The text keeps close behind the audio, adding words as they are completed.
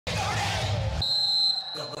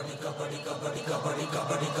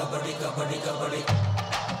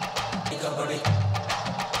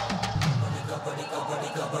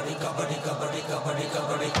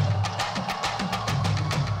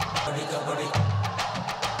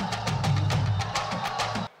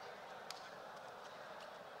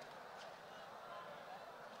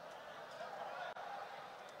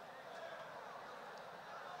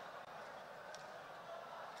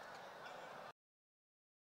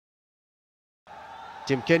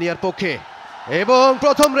Team কেনিয়ার পক্ষে এবং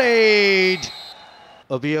প্রথম রেড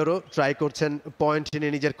ওবিয়েরো ট্রাই করছেন পয়েন্ট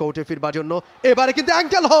নিয়ে নিজের কোর্টে ফিরবার জন্য। এবারে কিন্তু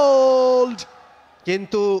অ্যাঙ্কেল হোল্ড,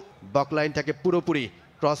 কিন্তু বকলাইনটাকে পুরোপুরি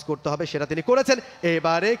ক্রস করতে হবে, সেটা তিনি করেছেন।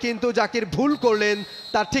 এবারে কিন্তু জাকির ভুল করলেন,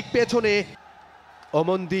 তার ঠিক পেছনে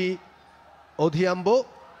ওমন্দি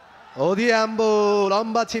অধিয়াম্বো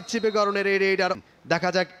লম্বা ছিপছিপে গরনের এই রেড। আর দেখা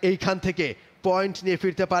যাক এইখান থেকে পয়েন্ট নিয়ে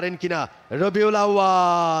ফিরতে পারেন কিনা রবিউল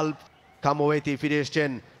আউয়াল। কামোয়েতি ফিরে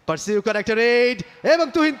এসছেন, পারসিউ করে একটা রেড এবং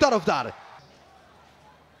তুহিন তরফদার।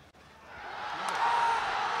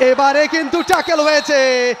 এবারে কিন্তু ট্যাকেল হয়েছে,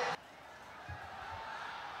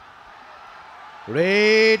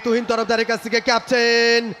 রেড তুহিন তরফদারের কাছ থেকে।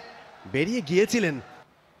 ক্যাপ্টেন বেরিয়ে গিয়েছিলেন,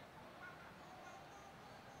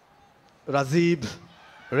 রাজীব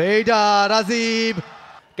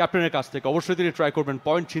ক্যাপ্টেনের কাছ থেকে অবশ্যই তিনি ট্রাই করবেন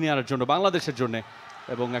পয়েন্ট ছিনিয়ে আনার জন্য বাংলাদেশের জন্য,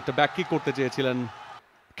 এবং একটা ব্যাক কিক করতে চেয়েছিলেন।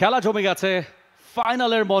 খেলা জমে গেছে,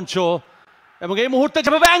 ফাইনালের মঞ্চ, এবং এই মুহূর্তে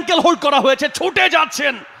যেভাবে অ্যাঙ্কেল হোল্ড করা হয়েছে, ছুটে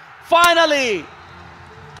যাচ্ছেন ফাইনালি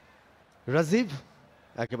রাজীব।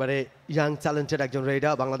 একেবারে ইয়াং ট্যালেন্টেড একজন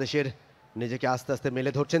রেডার, বাংলাদেশের নিজেকে আস্তে আস্তে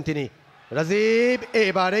মেলে ধরছেন তিনি। রাজীব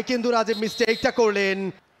এবারে কিন্তু মিস্টেকটা করলেন।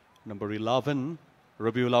 নম্বর 11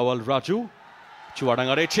 রবিউল আউয়াল রাজু,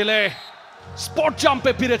 চুয়াডাঙ্গার এই ছেলে স্পট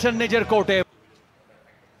জাম্পে ফিরেছেন নিজের কোর্টে।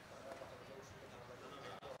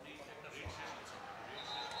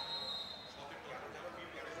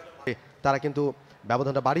 তারা কিন্তু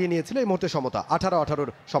ব্যবধানটা বাড়িয়ে নিয়েছিল, এই মুহূর্তে সমতা 18-18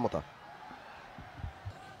 সমতা।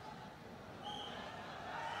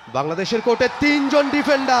 বাংলাদেশের কোর্টে 3 জন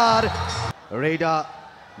ডিফেন্ডার। রেইডা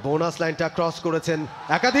বোনাস লাইনটা ক্রস করেছেন,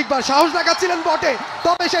 একাধিকবার সাহস দেখাচ্ছিলেন বটে,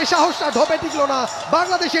 তবে সেই সাহসটা ঢোপে টিকলো না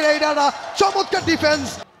বাংলাদেশের রেইডাররা। চমৎকার ডিফেন্স।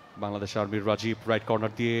 বাংলাদেশ আর্মির রাজীব রাইট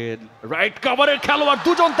কর্নার দিয়ে রাইট কভারের খেলোয়াড়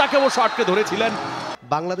দুজন তাকে ও আটকে ধরেছিলেন।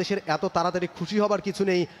 বাংলাদেশের এত তাড়াতাড়ি খুশি হবার কিছু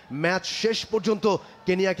নেই, ম্যাচ শেষ পর্যন্ত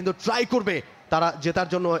কেনিয়া কিন্তু ট্রাই করবে তারা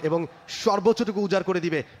জেতার জন্য এবং সর্বোচ্চটুকু উজাড় করে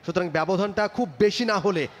দিবে। সুতরাং ব্যবধানটা খুব বেশি না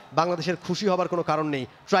হলে বাংলাদেশের খুশি হবার কোনো কারণ নেই।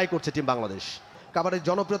 ট্রাই করছে টিম বাংলাদেশ। কাবাডির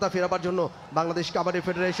জনপ্রিয়তা ফেরাবার জন্য বাংলাদেশ কাবাডি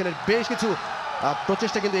ফেডারেশনের বেশ কিছু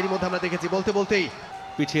প্রচেষ্টা কিন্তু এর মধ্যে আমরা দেখেছি। বলতেই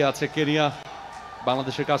পিছিয়ে আছে কেনিয়া।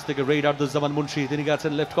 বাংলাদেশের কাছ থেকে রেইড আব্দুজ্জামান মুন্সি, তিনি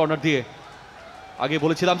গেছেন লেফট কর্নার দিয়ে। আগে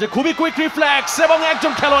বলেছিলাম যে খুবই কুইক রিফ্লেক্স, এবং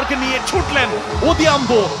একজন খেলোয়াড়কে নিয়ে ছুটলেন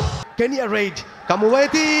ওদিয়াম্বো। কেনিয়া রেইড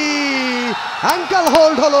কামুয়েতি অ্যাঙ্কেল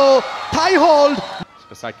হোল্ড হলো, থাই হোল্ড।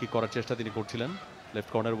 সাইড কিক করার চেষ্টা তিনি করছিলেন।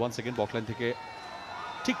 লেফট কর্নার ওয়ান সেকেন্ড বকলাইন থেকে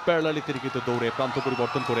ঠিক প্যারালালি তিনি কিন্তু দৌড়ে প্রান্ত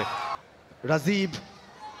পরিবর্তন করে রাজীব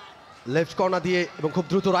লেফট কর্নার দিয়ে এবং খুব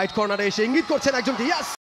দ্রুত রাইট কর্নারে এসে ইঙ্গিত করছেন একজনকে। ইয়াস,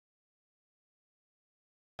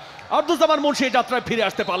 আব্দুজ্জামান মুন্সি এই যাত্রায় ফিরে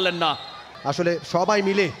আসতে পারলেন না। আসলে সবাই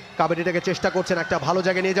মিলে কাবাডিটাকে চেষ্টা করছেন একটা ভালো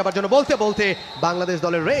জায়গায় নিয়ে যাবার জন্য। বলতে বাংলাদেশ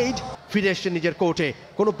দলের রেইড ফিরে এসছে নিজের কোর্টে,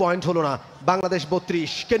 কোনো পয়েন্ট হলো না। বাংলাদেশ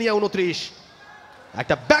 32 কেনিয়া 29।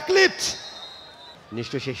 একটা ব্যাকলিফট,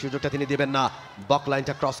 নিশ্চয়ই সেই সুযোগটা তিনি দেবেন না। বক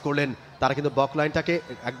লাইনটা ক্রস করলেন, তারা কিন্তু বক লাইনটাকে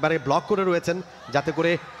একবারে ব্লক করে রয়েছেন যাতে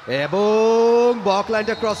করে, এবং বক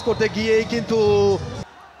লাইনটা ক্রস করতে গিয়েই কিন্তু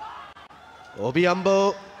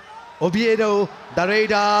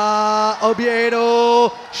ওবিয়েরো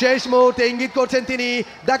শেষ মুহূর্তে ইঙ্গিত করছেন তিনি।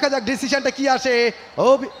 দেখা যাক ডিসিশনটা কি আসে।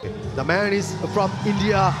 The man is from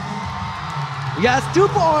India. Yes, 2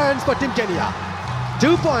 points for Team Kenya.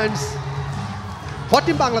 2 points for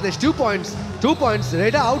Team Bangladesh. 2 points. 2 points.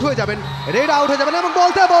 রেডা out হয়ে যাবেন এবং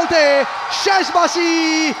বলতে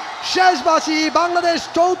শেষ বাঁশি বাংলাদেশ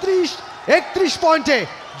 34-31 পয়েন্টে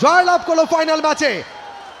জয়লাভ করলো ফাইনাল ম্যাচে।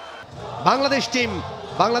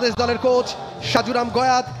 বাংলাদেশ দলের কোচ সাজুরাম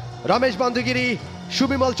গয়াত, রমেশ বান্ধুগিরি,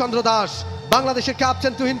 সুবিমল চন্দ্র দাস, বাংলাদেশের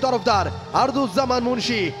ক্যাপ্টেন তুহিন তরফদার, আরদুজ্জামান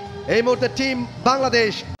মুন্সি। এই মুহূর্তে team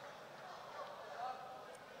Bangladesh.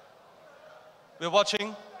 We're watching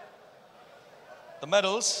the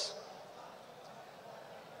medals,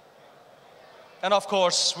 and of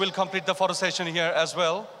course we'll complete the photo session here as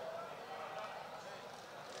well.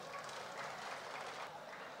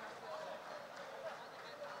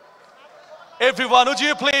 Everyone, would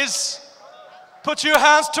you please put your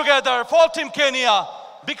hands together for Team Kenya,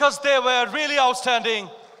 because they were really outstanding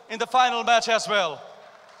in the final match as well.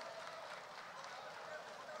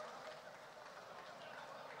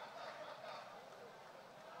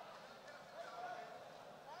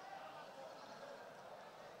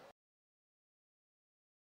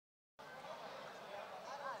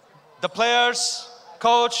 the players,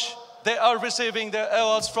 coach, they are receiving their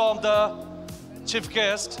awards from the chief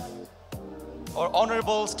guest or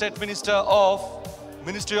Honorable State Minister of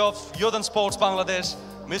Ministry of Youth and Sports Bangladesh,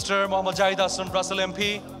 Mr. Mohammad Jahid Hassan Russell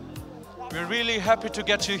MP. We're really happy to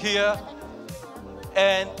get you here.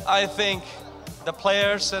 And I think the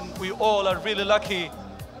players and we all are really lucky.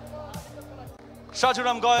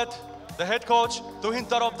 Shajuram Goyat, the head coach, Tuhin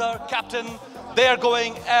Tarafdar, captain, they are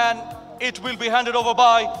going and it will be handed over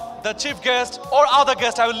by the chief guest or other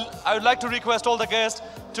guest. I would like to request all the guests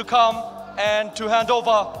to come and to hand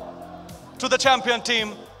over to the champion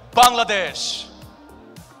team, Bangladesh.